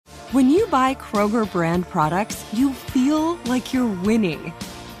When you buy Kroger brand products, you feel like you're winning.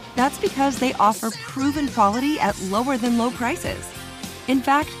 That's because they offer proven quality at lower than low prices. In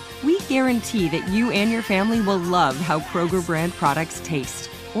fact, we guarantee that you and your family will love how Kroger brand products taste,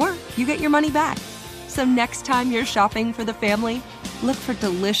 or you get your money back. So next time you're shopping for the family, look for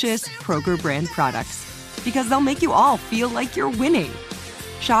delicious Kroger brand products, because they'll make you all feel like you're winning.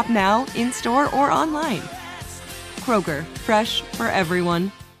 Shop now, in-store, or online. Kroger, fresh for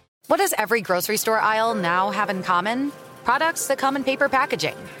everyone. What does every grocery store aisle now have in common? Products that come in paper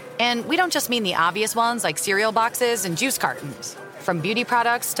packaging. And we don't just mean the obvious ones like cereal boxes and juice cartons. From beauty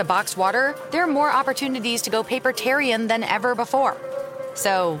products to boxed water, there are more opportunities to go papertarian than ever before.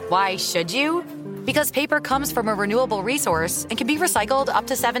 So why should you? Because paper comes from a renewable resource and can be recycled up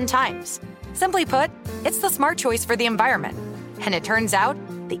to 7 times. Simply put, it's the smart choice for the environment. And it turns out,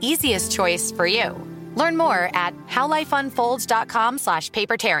 the easiest choice for you. Learn more at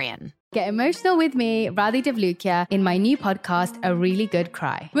howlifeunfolds.com/papertarian. Get emotional with me, Radhi Devlukia, in my new podcast, A Really Good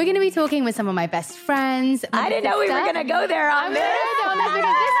Cry. We're going to be talking with some of my best friends. I didn't know we were going to go there on this.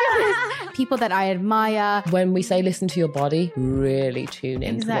 People that I admire. When we say listen to your body, really tune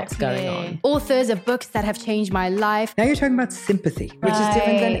into what's going on. Authors of books that have changed my life. Now you're talking about sympathy, which is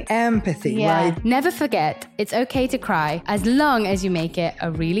different than empathy, right? Never forget, it's okay to cry as long as you make it a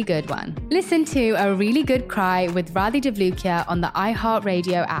really good one. Listen to A Really Good Cry with Radhi Devlukia on the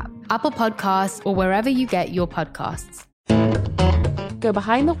iHeartRadio app, Apple Podcasts, or wherever you get your podcasts. Go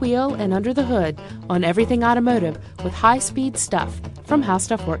behind the wheel and under the hood on everything automotive with high-speed stuff from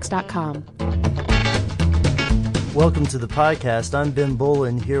HowStuffWorks.com. Welcome to the podcast. I'm Ben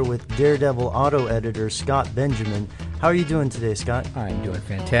Bolin here with Daredevil auto editor Scott Benjamin. How are you doing today, Scott? I'm doing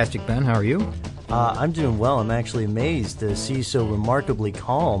fantastic, Ben. How are you? I'm doing well. I'm actually amazed to see you so remarkably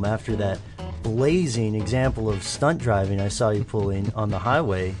calm after that blazing example of stunt driving I saw you pulling on the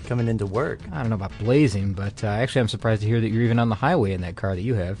highway coming into work. I don't know about blazing, but actually I'm surprised to hear that you're even on the highway in that car that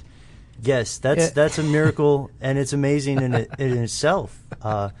you have. Yes, that's a miracle, and it's amazing in itself.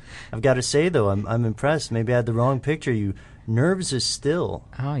 I've got to say, though, I'm impressed. Maybe I had the wrong picture. You nerves as still.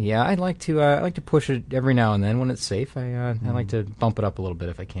 Oh yeah, I like to push it every now and then when it's safe. I like to bump it up a little bit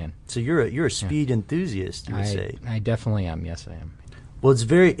if I can. So you're a speed enthusiast, you would say. I definitely am. Yes, I am. Well, it's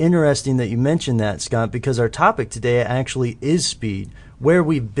very interesting that you mentioned that, Scott, because our topic today actually is speed, where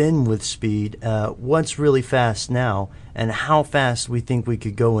we've been with speed, what's really fast now, and how fast we think we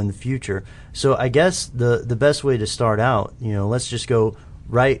could go in the future. So I guess the best way to start out, let's just go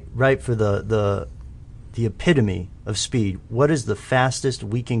right for the epitome of speed. What is the fastest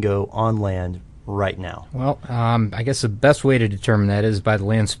we can go on land right now? Well, I guess the best way to determine that is by the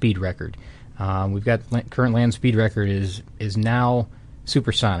land speed record. We've got current land speed record is now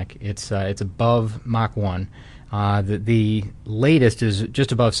supersonic. It's above Mach 1. The latest is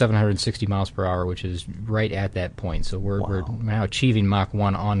just above 760 miles per hour, which is right at that point. So we're now achieving Mach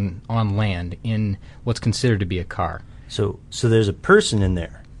 1 on land in what's considered to be a car. So there's a person in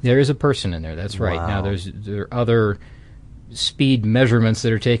there. There is a person in there. That's right. Now there are other speed measurements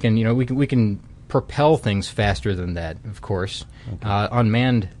that are taken. We can propel things faster than that, of course. Okay.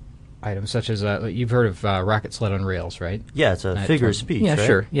 Unmanned items such as you've heard of rocket sled on rails, right? Yeah, it's a figure of speech. Yeah, right?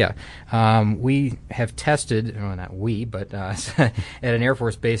 Sure. Yeah, we have tested. Well, not we, but at an Air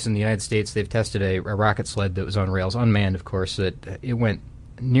Force base in the United States, they've tested a rocket sled that was on rails, unmanned, of course. That it went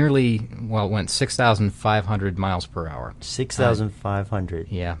 6,500 miles per hour. 6,500.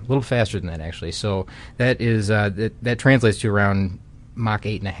 Yeah, a little faster than that actually. So that is that translates to around Mach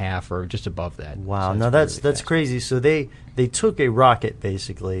 8.5 or just above that. Wow, so now that's crazy. So they took a rocket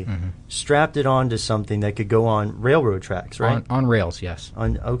basically, strapped it onto something that could go on railroad tracks, right? On rails, yes.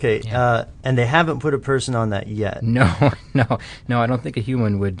 Okay, yeah. And they haven't put a person on that yet. No. I don't think a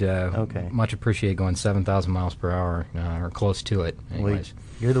human would much appreciate going 7,000 miles per hour or close to it. Anyways. Well,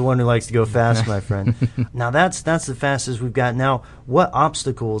 you're the one who likes to go fast, my friend. Now that's the fastest we've got. Now, what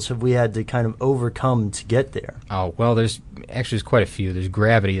obstacles have we had to kind of overcome to get there? Oh, well, there's quite a few. There's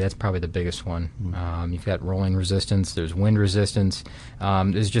gravity. That's probably the biggest one. You've got rolling resistance. There's wind resistance.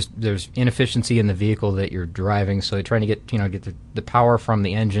 There's inefficiency in the vehicle that you're driving. So trying to get the power from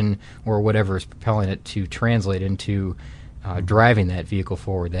the engine or whatever is propelling it to translate into driving that vehicle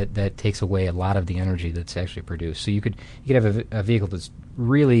forward. That takes away a lot of the energy that's actually produced. So you could have a vehicle that's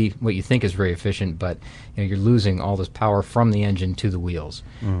really what you think is very efficient, but you're losing all this power from the engine to the wheels.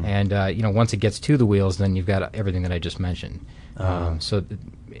 And once it gets to the wheels, then you've got everything that I just mentioned. So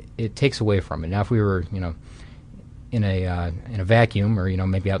it takes away from it. Now, if we were in a vacuum, or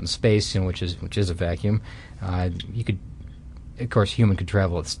maybe out in space, which is a vacuum, you could. Of course, human could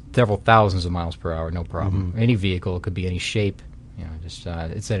travel at several thousands of miles per hour, no problem. Any vehicle, it could be any shape, It's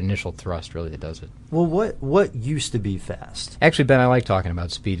that initial thrust really that does it. Well, what used to be fast? Actually, Ben, I like talking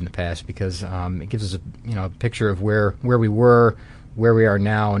about speed in the past because it gives us a picture of where we were, where we are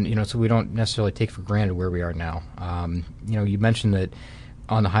now, and so we don't necessarily take for granted where we are now. You mentioned that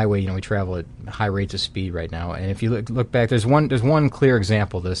on the highway, we travel at high rates of speed right now, and if you look back, there's one clear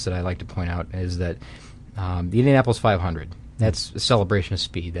example of this that I like to point out is that the Indianapolis 500. That's a celebration of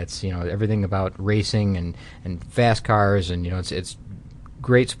speed. That's everything about racing and fast cars, and it's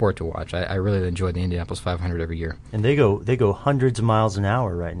great sport to watch. I really enjoy the Indianapolis 500 every year. And they go hundreds of miles an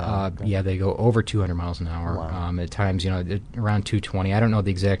hour right now. Yeah, they go over 200 miles an hour. Wow. At times, around 220. I don't know the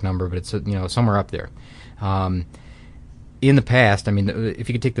exact number, but it's somewhere up there. In the past, if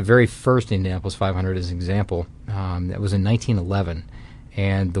you could take the very first Indianapolis 500 as an example, that was in 1911,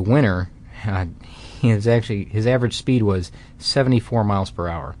 and the winner, his average speed was 74 miles per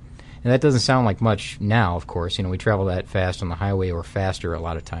hour. And that doesn't sound like much now, of course. We travel that fast on the highway or faster a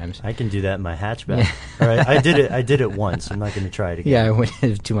lot of times. I can do that in my hatchback. All right, I did it once. I'm not going to try it again.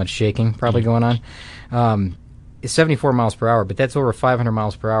 Yeah, too much shaking probably going on. It's 74 miles per hour, but that's over 500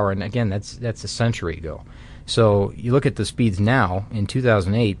 miles per hour. And again, that's a century ago. So you look at the speeds now in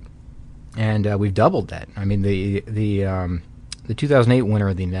 2008, and we've doubled that. The 2008 winner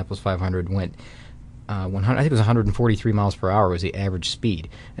of the Indianapolis 500 went. I think it was 143 miles per hour was the average speed.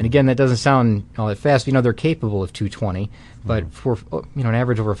 And again, that doesn't sound all that fast. They're capable of 220, but for an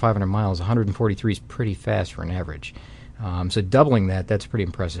average over 500 miles, 143 is pretty fast for an average. So doubling that's pretty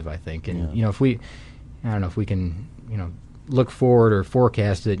impressive, I think. And if we can look forward or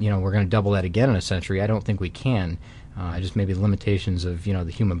forecast that we're going to double that again in a century, I don't think we can. Just maybe limitations of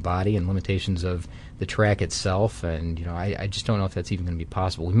the human body and limitations of the track itself, and I just don't know if that's even going to be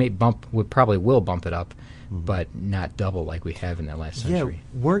possible. We probably will bump it up, but not double like we have in that last century.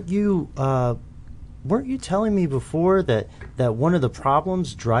 Yeah, weren't you telling me before that one of the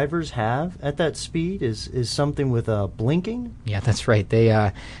problems drivers have at that speed is something with blinking? Yeah, that's right.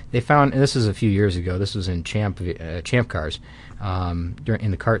 They found, and this is a few years ago. This was in Champ cars in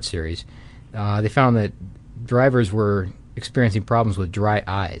the kart series. They found that drivers were experiencing problems with dry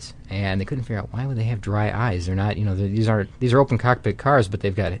eyes, and they couldn't figure out why would they have dry eyes. They're not, these are open cockpit cars, but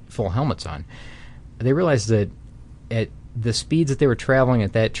they've got full helmets on. They realized that at the speeds that they were traveling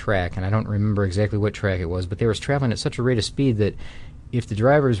at that track, and I don't remember exactly what track it was, but they were traveling at such a rate of speed that if the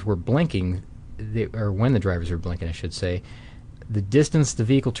drivers were blinking, or when the drivers were blinking, I should say, the distance the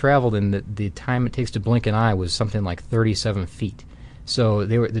vehicle traveled and the time it takes to blink an eye was something like 37 feet. So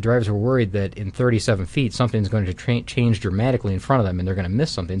the drivers were worried that in 37 feet something's going to change dramatically in front of them and they're going to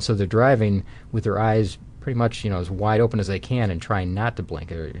miss something. So they're driving with their eyes pretty much as wide open as they can and trying not to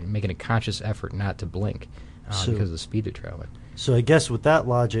blink, or making a conscious effort not to blink because of the speed they're traveling. So I guess with that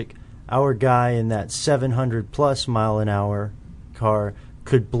logic, our guy in that 700-plus mile an hour car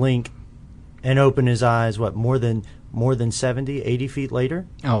could blink and open his eyes, more than 70, 80 feet later?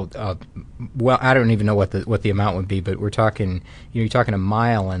 Well, I don't even know what the amount would be, but we're talking, you're talking a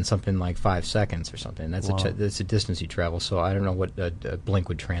mile and something like 5 seconds or something. That's that's a distance you travel. So I don't know what a blink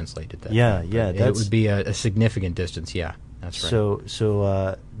would translate at that. Yeah, point, yeah, it would be a significant distance. Yeah, that's right.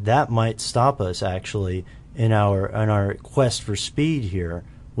 So that might stop us actually in our quest for speed here.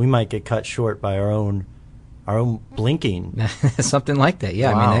 We might get cut short by our own blinking. Something like that.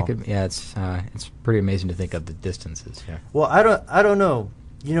 Yeah, wow. That could. Yeah, it's pretty amazing to think of the distances. Yeah. Well, I don't know.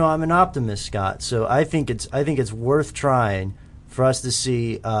 I'm an optimist, Scott. So I think it's worth trying for us to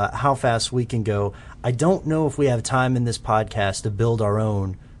see how fast we can go. I don't know if we have time in this podcast to build our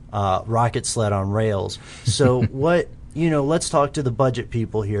own rocket sled on rails. So let's talk to the budget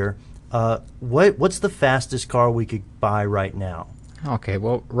people here. What's the fastest car we could buy right now? Okay,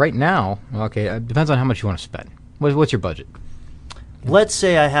 well, right now, it depends on how much you want to spend. What's your budget? Let's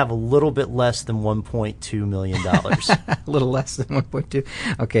say I have a little bit less than $1.2 million. A little less than 1.2.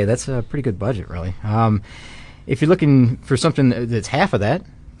 Okay, that's a pretty good budget, really. If you're looking for something that's half of that,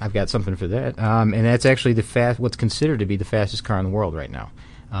 I've got something for that, and that's actually what's considered to be the fastest car in the world right now.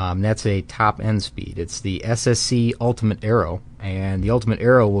 That's a top-end speed. It's the SSC Ultimate Aero, and the Ultimate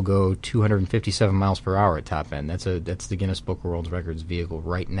Aero will go 257 miles per hour at top end. That's the Guinness Book of World Records vehicle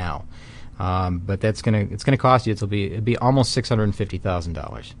right now. But it's gonna cost you. It'll be almost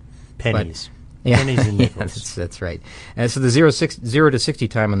 $650,000. Pennies. Pennies and nickels. That's right. And so the 0 to 60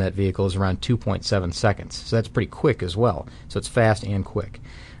 time on that vehicle is around 2.7 seconds. So that's pretty quick as well. So it's fast and quick.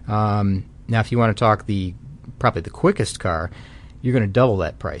 Now, if you want to talk probably the quickest car, you're going to double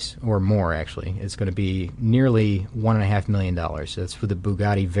that price, or more, actually. It's going to be nearly $1.5 million. That's for the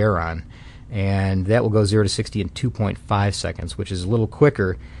Bugatti Veyron. And that will go 0 to 60 in 2.5 seconds, which is a little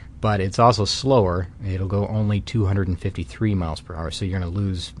quicker, but it's also slower. It'll go only 253 miles per hour, so you're going to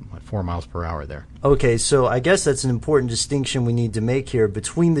lose 4 miles per hour there. Okay, so I guess that's an important distinction we need to make here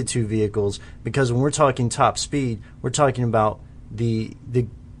between the two vehicles, because when we're talking top speed, we're talking about the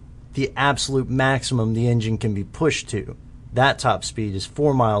absolute maximum the engine can be pushed to. That top speed is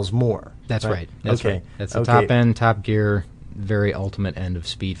 4 miles more. That's right. That's okay. Right. That's the top end, top gear, very ultimate end of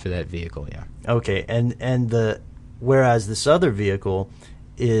speed for that vehicle, yeah. Okay, and whereas this other vehicle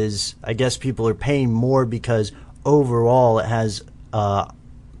is, I guess people are paying more because overall it has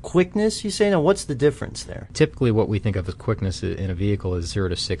quickness, you say? Now, what's the difference there? Typically what we think of as quickness in a vehicle is 0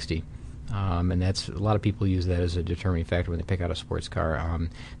 to 60. And that's a lot of people use that as a determining factor when they pick out a sports car.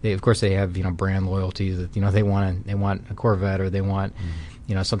 They have brand loyalty that they want a Corvette, or they want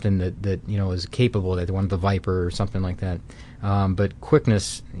something that is capable, that they want the Viper or something like that. But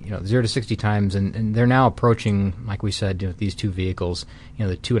quickness, 0 to 60 times, and they're now approaching, like we said, these two vehicles,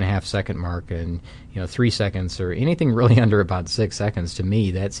 the 2.5 second mark, and 3 seconds, or anything really under about 6 seconds. To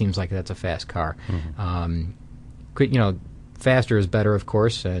me, that seems like that's a fast car. Faster is better, of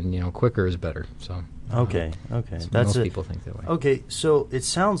course, and quicker is better. So okay, that's most people think that way. Okay, so it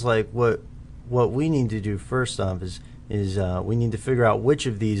sounds like what we need to do first off is we need to figure out which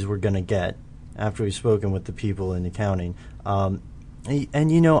of these we're going to get after we've spoken with the people in accounting. And I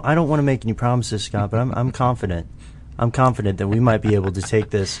don't want to make any promises, Scott, but I'm confident. I'm confident that we might be able to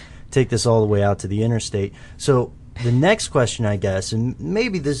take this all the way out to the interstate. So the next question, I guess, and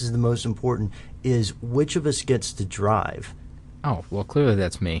maybe this is the most important, is which of us gets to drive? Oh, well, clearly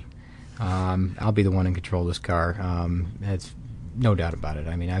that's me. I'll be the one in control of this car. That's no doubt about it.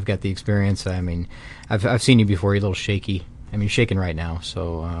 I mean, I've got the experience. I mean, I've seen you before. You're a little shaky. I mean, you're shaking right now,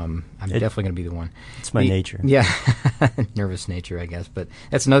 so I'm definitely going to be the one. It's my nature. Yeah, nervous nature, I guess. But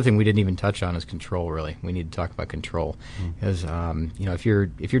that's another thing we didn't even touch on is control. Really, we need to talk about control because if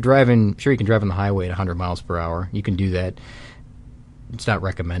you're driving, sure you can drive on the highway at 100 miles per hour. You can do that. It's not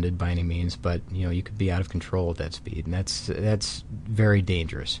recommended by any means, but you could be out of control at that speed, and that's very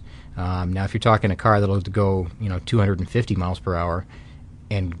dangerous. Now, if you're talking a car that'll go 250 miles per hour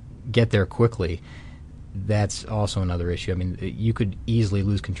and get there quickly, that's also another issue. I mean, you could easily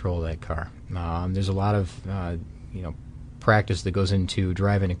lose control of that car. There's a lot of practice that goes into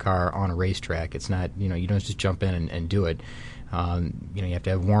driving a car on a racetrack. It's not you don't just jump in and do it. You have to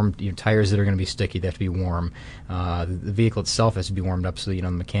have warm tires that are going to be sticky. They have to be warm. The vehicle itself has to be warmed up so that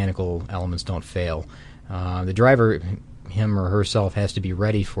the mechanical elements don't fail. The driver, him or herself, has to be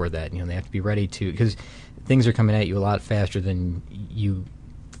ready for that. They have to be ready to, because things are coming at you a lot faster than you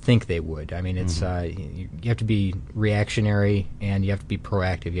think they would. I mean, it's you have to be reactionary and you have to be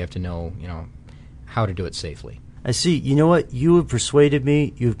proactive. You have to know how to do it safely. I see. You know what? You have persuaded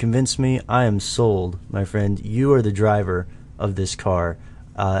me. You have convinced me. I am sold, my friend. You are the driver of this car.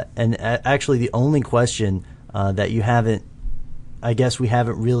 And actually the only question that we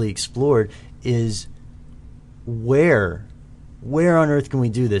haven't really explored is where on earth can we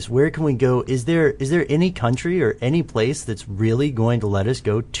do this? Where can we go? Is there any country or any place that's really going to let us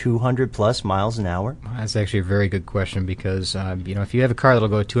go 200 plus miles an hour? That's actually a very good question because if you have a car that'll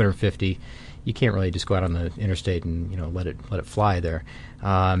go 250, you can't really just go out on the interstate and let it fly there.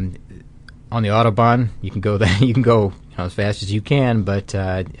 On the Autobahn, you can go as fast as you can, but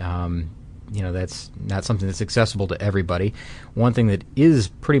that's not something that's accessible to everybody. One thing that is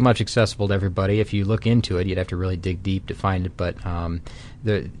pretty much accessible to everybody, if you look into it, you'd have to really dig deep to find it, but a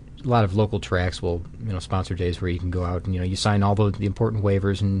lot of local tracks will sponsor days where you can go out and you sign all the important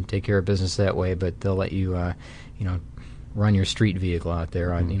waivers and take care of business that way, but they'll let you run your street vehicle out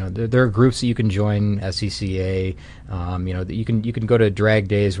there. On there are groups that you can join, SCCA. You can go to drag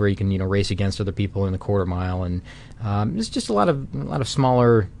days where you can race against other people in the quarter mile, and there's just a lot of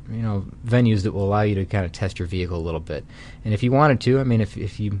smaller venues that will allow you to kind of test your vehicle a little bit. And if you wanted to, I mean,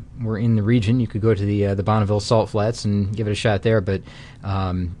 if you were in the region, you could go to the Bonneville Salt Flats and give it a shot there. But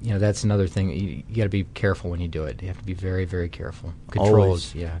that's another thing. You got to be careful when you do it. You have to be very, very careful. Control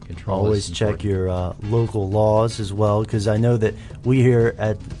always check your local laws as well, because I know that we here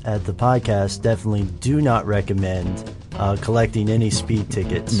at the podcast definitely do not recommend collecting any speed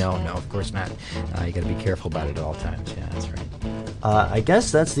tickets. No, of course not. You got to be careful about it at all times. Yeah, that's right. I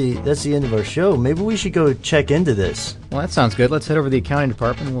guess that's the end of our show. Maybe we should go check into this. Well, that sounds good. Let's head over to the accounting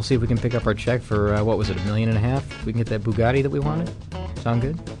department and we'll see if we can pick up our check for what was it, $1.5 million? If we can get that Bugatti that we wanted. Sound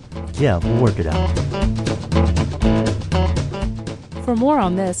good? Yeah, we'll work it out. For more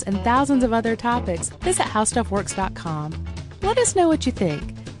on this and thousands of other topics, visit howstuffworks.com. Let us know what you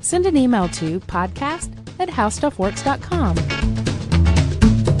think. Send an email to podcast@howstuffworks.com.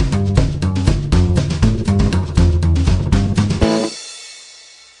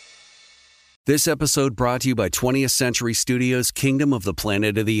 This episode brought to you by 20th Century Studios' Kingdom of the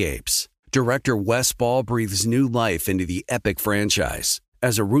Planet of the Apes. Director Wes Ball breathes new life into the epic franchise.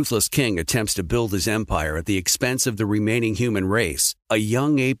 As a ruthless king attempts to build his empire at the expense of the remaining human race, a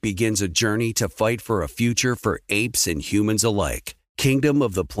young ape begins a journey to fight for a future for apes and humans alike. Kingdom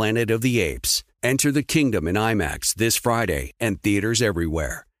of the Planet of the Apes. Enter the kingdom in IMAX this Friday and theaters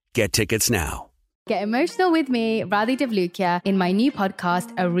everywhere. Get tickets now. Get emotional with me, Radhi Devlukia, in my new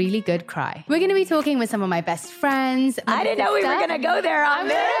podcast, A Really Good Cry. We're going to be talking with some of my best friends. I didn't know we were going to go there on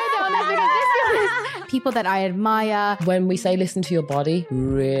this. People that I admire. When we say listen to your body,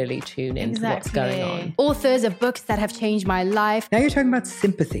 really tune into what's going on. Authors of books that have changed my life. Now you're talking about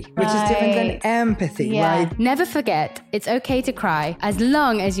sympathy, which is different than empathy, right? Never forget, it's okay to cry as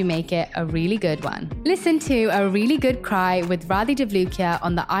long as you make it a really good one. Listen to A Really Good Cry with Radhi Devlukia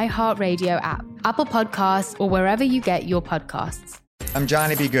on the iHeartRadio app, Apple Podcasts, or wherever you get your podcasts. I'm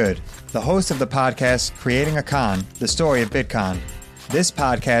Johnny B. Good, the host of the podcast Creating a Con, the story of Bitcoin. This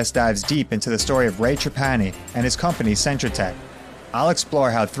podcast dives deep into the story of Ray Trapani and his company Centratech. I'll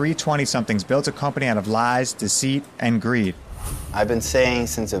explore how three 20-somethings built a company out of lies, deceit, and greed. I've been saying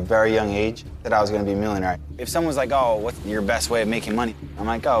since a very young age that I was going to be a millionaire. If someone's like, oh, what's your best way of making money? I'm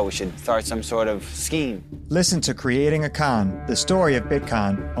like, oh, we should start some sort of scheme. Listen to Creating a Con, the story of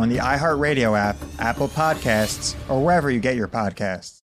Bitcoin on the iHeartRadio app, Apple Podcasts, or wherever you get your podcasts.